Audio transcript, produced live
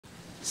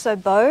So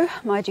Bo,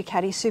 my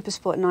Ducati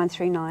SuperSport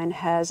 939,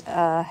 has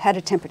had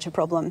a temperature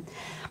problem.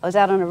 I was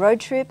out on a road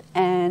trip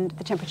and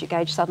the temperature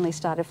gauge suddenly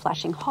started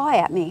flashing high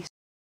at me.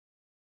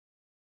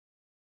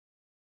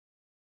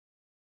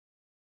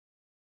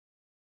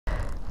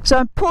 So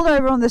I pulled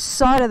over on the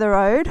side of the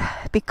road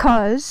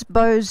because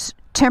Bo's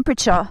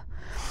temperature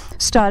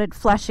started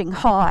flashing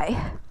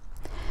high.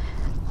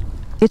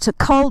 It's a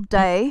cold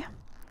day.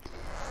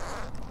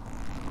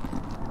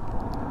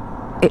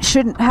 It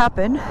shouldn't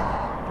happen.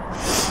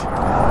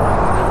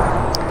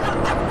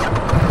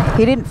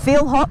 He didn't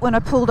feel hot when I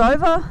pulled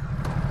over,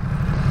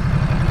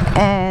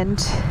 and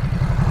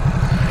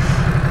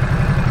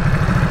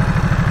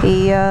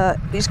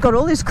he's got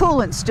all his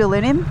coolant still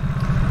in him,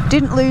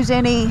 didn't lose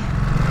any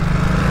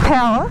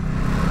power,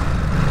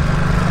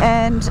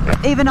 and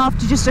even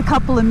after just a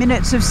couple of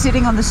minutes of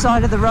sitting on the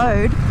side of the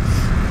road,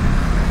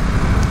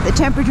 the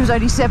temperature was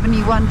only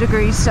 71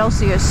 degrees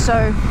Celsius.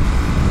 So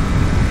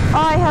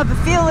I have a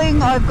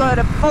feeling I've got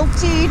a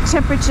faulty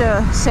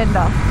temperature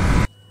sender.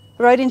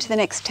 Rode into the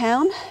next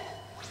town,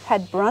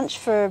 had brunch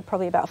for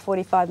probably about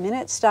 45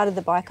 minutes, started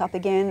the bike up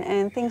again,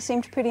 and things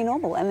seemed pretty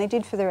normal, and they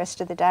did for the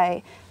rest of the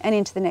day and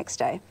into the next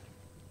day.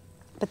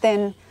 But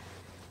then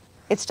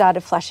it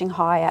started flashing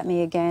high at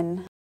me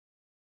again.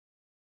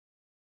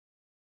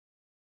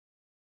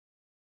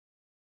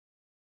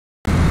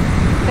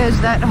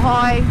 There's that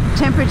high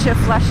temperature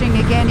flashing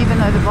again, even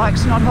though the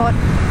bike's not hot.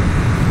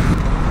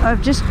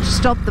 I've just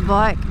stopped the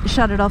bike,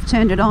 shut it off,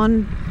 turned it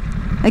on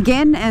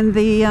again, and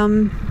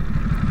the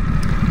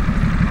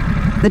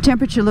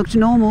temperature looked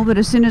normal, but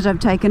as soon as I've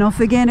taken off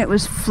again, it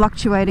was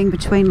fluctuating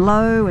between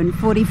low and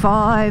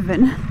 45,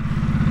 and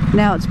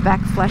now it's back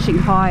flashing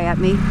high at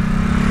me.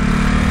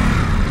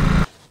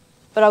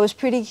 But I was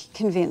pretty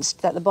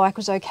convinced that the bike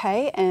was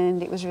okay,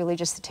 and it was really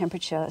just the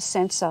temperature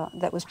sensor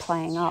that was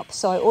playing up.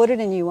 So I ordered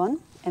a new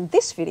one, and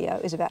this video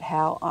is about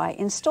how I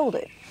installed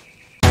it.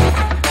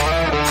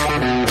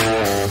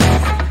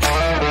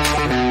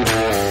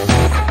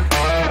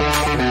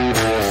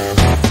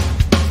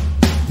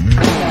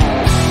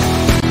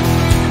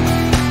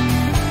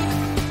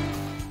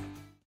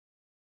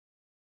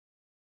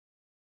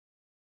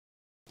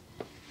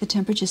 The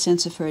temperature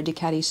sensor for a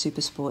Ducati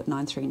SuperSport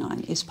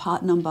 939 is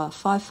part number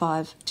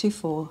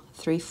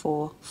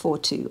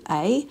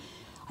 55243442A.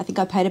 I think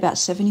I paid about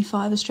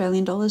 75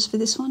 Australian dollars for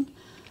this one.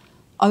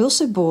 I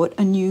also bought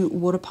a new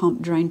water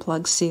pump drain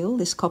plug seal,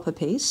 this copper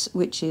piece,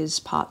 which is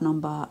part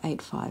number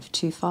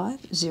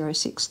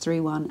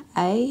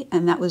 85250631A,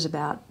 and that was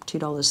about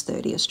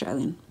 $2.30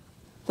 Australian.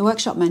 The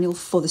workshop manual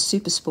for the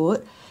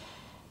SuperSport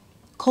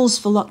calls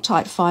for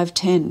Loctite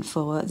 510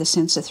 for the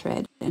sensor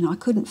thread, and I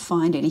couldn't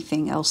find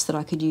anything else that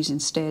I could use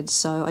instead,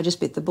 so I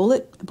just bit the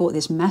bullet. I bought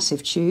this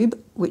massive tube,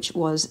 which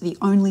was the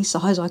only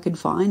size I could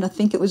find. I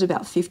think it was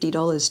about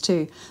 $50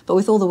 too, but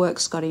with all the work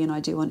Scotty and I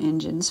do on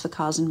engines for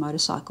cars and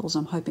motorcycles,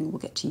 I'm hoping we'll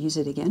get to use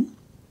it again.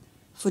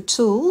 For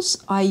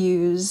tools, I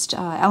used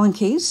Allen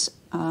keys,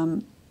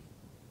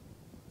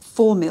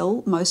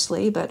 4mm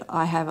mostly, but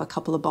I have a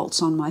couple of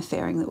bolts on my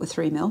fairing that were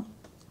 3mm.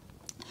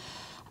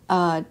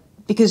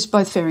 Because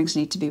both fairings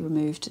need to be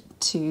removed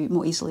to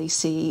more easily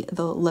see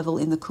the level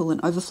in the coolant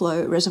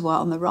overflow reservoir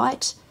on the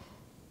right,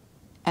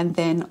 and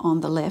then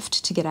on the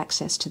left to get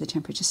access to the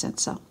temperature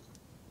sensor.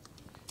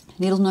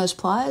 Needle nose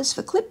pliers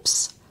for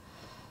clips,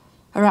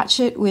 a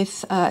ratchet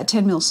with a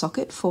 10mm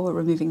socket for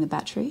removing the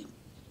battery,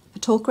 a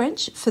torque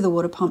wrench for the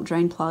water pump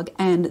drain plug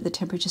and the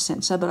temperature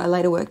sensor, but I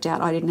later worked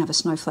out I didn't have a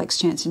snowflake's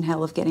chance in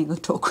hell of getting a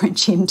torque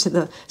wrench into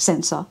the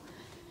sensor.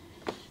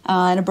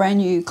 And a brand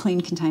new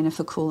clean container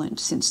for coolant,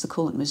 since the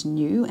coolant was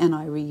new and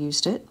I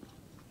reused it.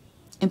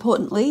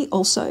 Importantly,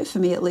 also, for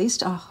me at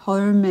least, a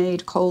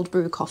homemade cold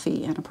brew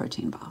coffee and a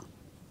protein bar.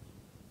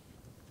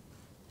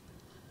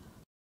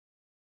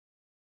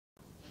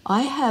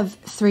 I have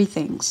three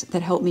things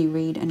that help me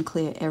read and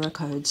clear error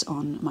codes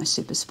on my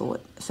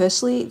SuperSport.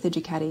 Firstly, the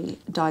Ducati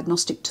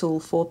diagnostic tool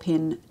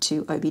 4-pin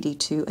to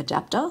OBD2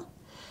 adapter.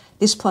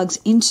 This plugs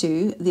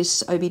into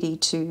this OBD2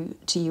 to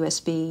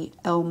USB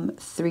ELM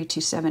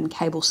 327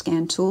 cable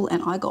scan tool,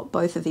 and I got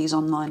both of these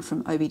online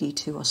from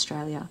OBD2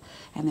 Australia,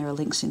 and there are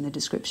links in the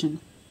description.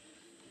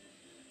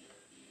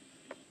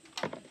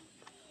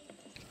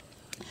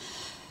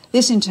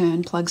 This in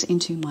turn plugs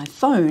into my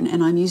phone,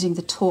 and I'm using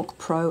the Talk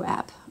Pro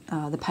app,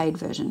 the paid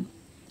version.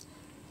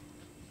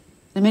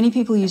 Now, many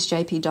people use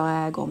JP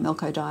Diag or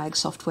Melco Diag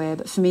software,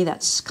 but for me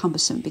that's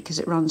cumbersome because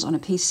it runs on a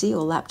PC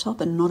or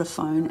laptop and not a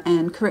phone.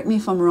 And correct me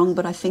if I'm wrong,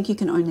 but I think you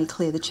can only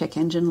clear the check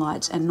engine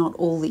lights and not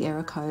all the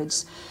error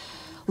codes,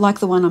 like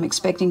the one I'm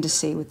expecting to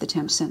see with the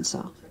temp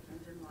sensor.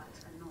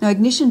 Now,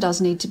 ignition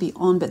does need to be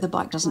on, but the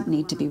bike doesn't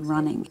need to be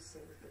running.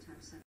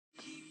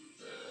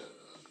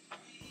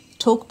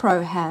 Talk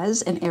Pro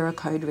has an error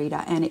code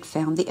reader, and it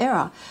found the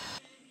error.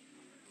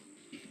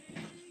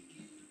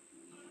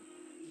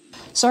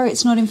 Sorry,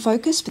 it's not in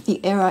focus, but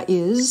the error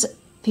is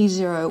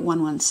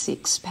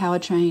P0116,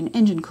 powertrain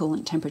engine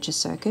coolant temperature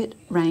circuit,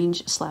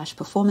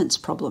 range/performance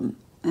problem.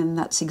 And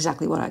that's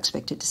exactly what I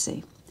expected to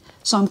see.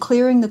 So I'm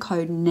clearing the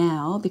code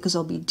now because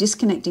I'll be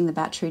disconnecting the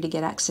battery to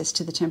get access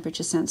to the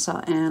temperature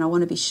sensor, and I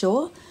want to be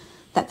sure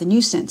that the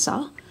new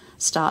sensor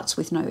starts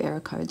with no error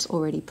codes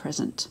already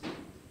present.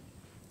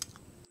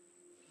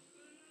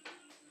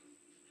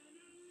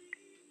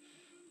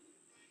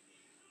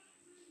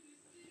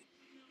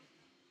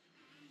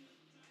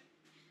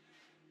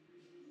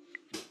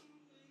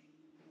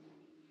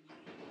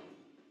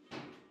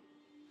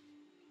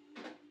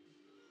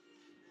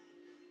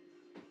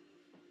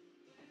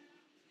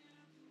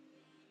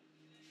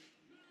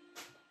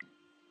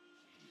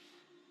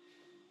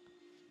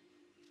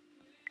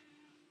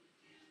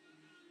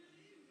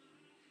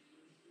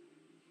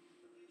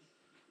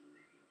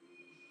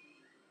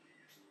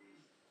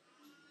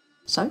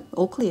 So,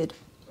 all cleared.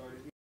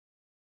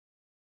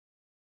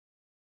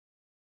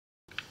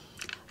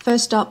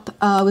 First up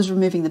was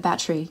removing the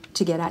battery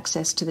to get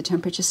access to the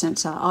temperature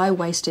sensor. I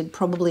wasted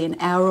probably an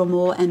hour or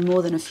more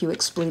than a few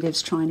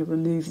expletives trying to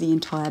remove the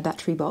entire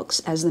battery box,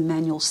 as the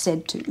manual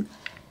said to.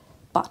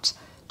 But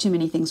too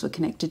many things were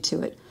connected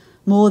to it,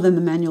 more than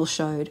the manual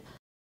showed.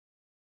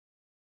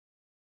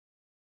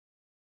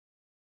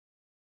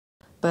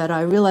 But I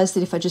realised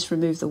that if I just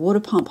removed the water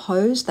pump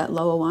hose, that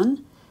lower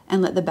one,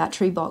 and let the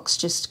battery box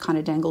just kind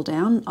of dangle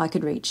down, I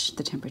could reach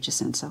the temperature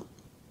sensor.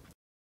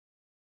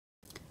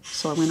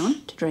 So I went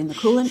on to drain the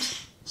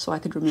coolant so I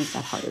could remove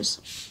that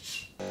hose.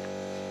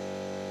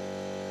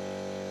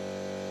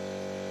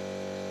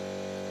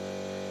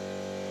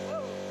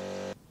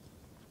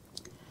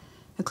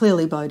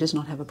 Clearly, Bo does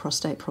not have a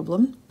prostate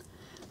problem.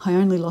 I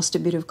only lost a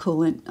bit of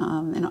coolant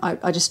and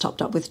I just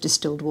topped up with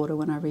distilled water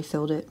when I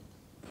refilled it.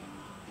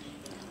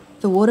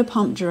 The water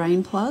pump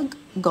drain plug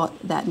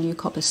got that new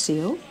copper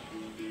seal.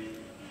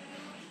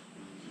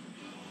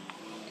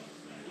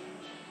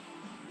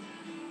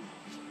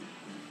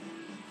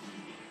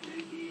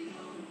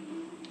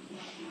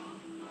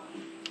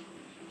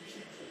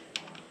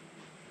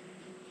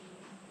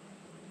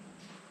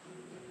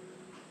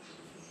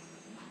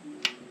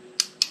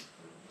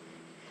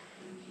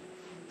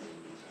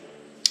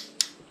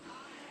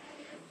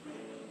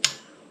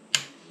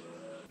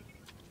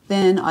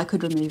 Then I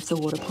could remove the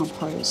water pump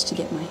hose to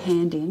get my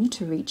hand in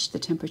to reach the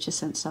temperature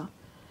sensor.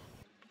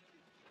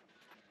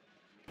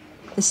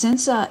 The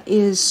sensor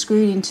is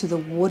screwed into the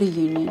water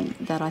union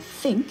that I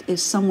think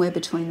is somewhere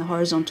between the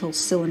horizontal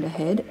cylinder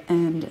head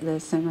and the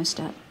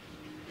thermostat,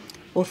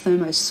 or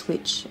thermo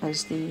switch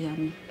as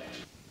the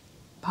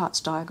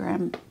parts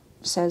diagram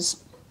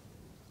says.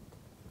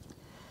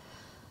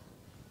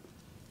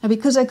 Now,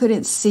 because I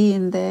couldn't see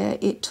in there,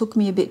 it took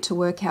me a bit to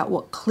work out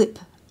what clip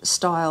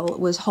style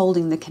was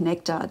holding the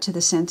connector to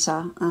the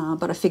sensor,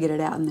 but I figured it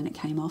out and then it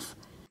came off.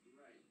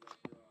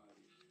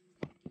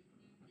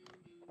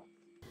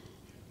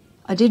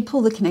 I did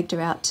pull the connector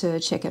out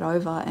to check it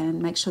over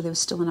and make sure there was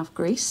still enough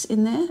grease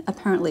in there.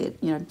 Apparently,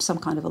 some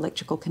kind of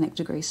electrical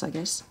connector grease, I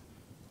guess.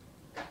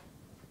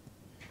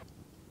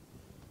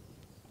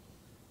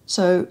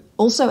 So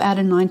also add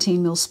a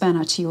 19mm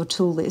spanner to your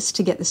tool list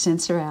to get the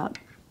sensor out.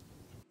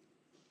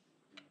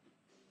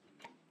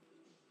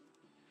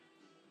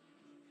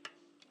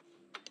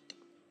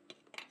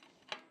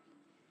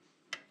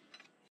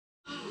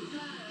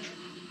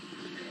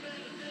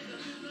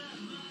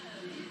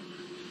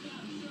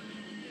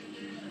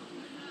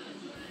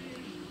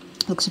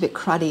 Looks a bit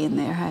cruddy in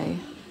there, hey?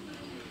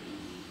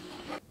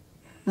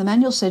 The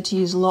manual said to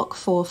use Lock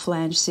 4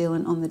 flange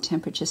sealant on the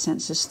temperature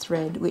sensor's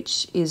thread,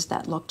 which is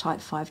that Loctite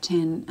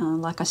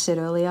 510. Like I said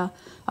earlier,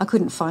 I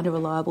couldn't find a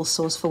reliable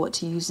source for what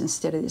to use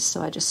instead of this,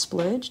 so I just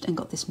splurged and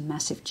got this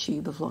massive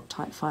tube of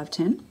Loctite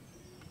 510.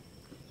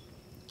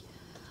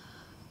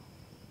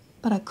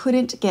 But I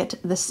couldn't get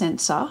the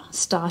sensor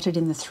started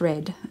in the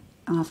thread.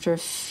 After a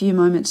few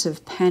moments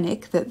of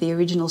panic that the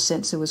original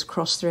sensor was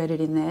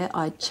cross-threaded in there,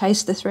 I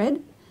chased the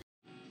thread,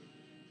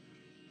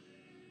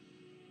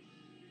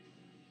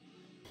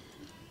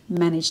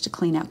 managed to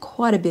clean out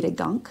quite a bit of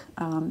gunk,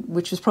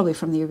 which was probably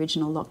from the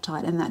original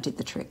Loctite, and that did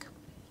the trick.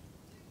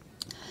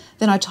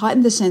 Then I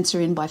tightened the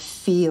sensor in by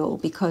feel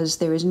because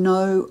there is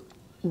no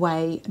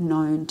way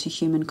known to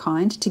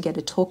humankind to get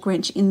a torque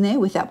wrench in there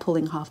without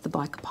pulling half the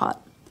bike apart.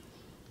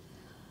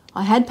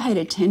 I had paid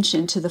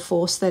attention to the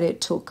force that it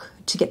took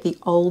to get the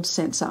old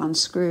sensor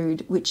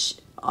unscrewed, which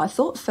I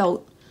thought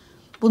felt,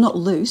 well, not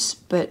loose,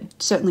 but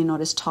certainly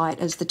not as tight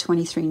as the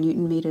 23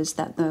 Newton meters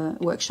that the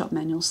workshop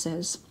manual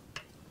says.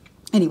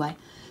 Anyway,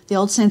 the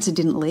old sensor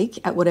didn't leak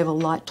at whatever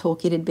light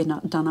torque it had been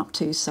done up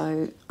to,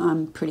 so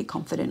I'm pretty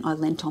confident I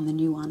lent on the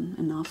new one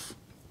enough.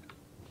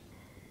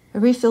 I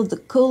refilled the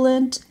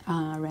coolant,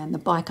 ran the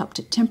bike up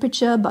to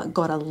temperature, but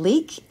got a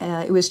leak.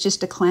 It was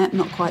just a clamp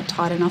not quite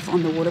tight enough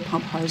on the water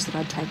pump hose that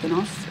I'd taken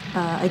off.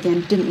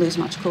 Again, didn't lose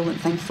much coolant,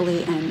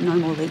 thankfully, and no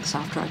more leaks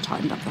after I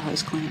tightened up the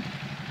hose clamp.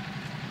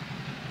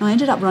 I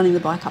ended up running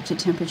the bike up to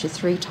temperature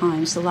 3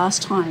 times. The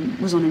last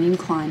time was on an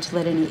incline to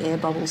let any air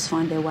bubbles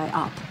find their way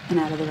up and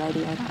out of the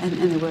radiator,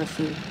 and there were a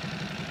few.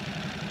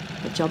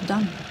 But job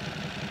done.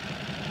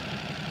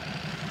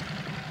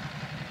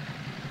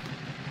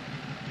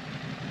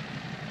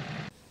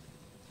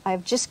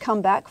 I've just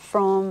come back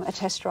from a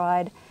test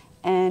ride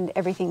and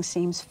everything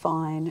seems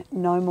fine.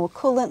 No more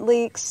coolant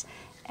leaks,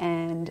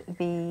 and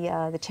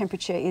the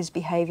temperature is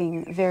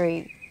behaving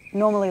very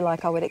normally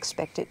like I would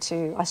expect it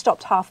to. I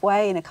stopped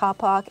halfway in a car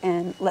park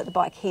and let the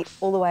bike heat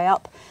all the way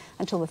up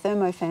until the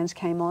thermo fans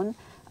came on,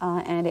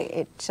 and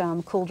it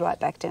cooled right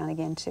back down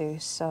again too.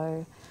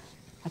 So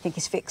I think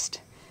he's fixed.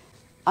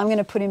 I'm going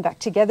to put him back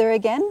together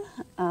again.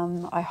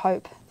 I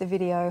hope the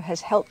video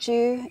has helped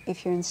you.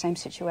 If you're in the same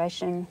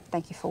situation,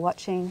 thank you for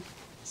watching.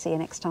 See you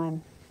next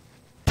time.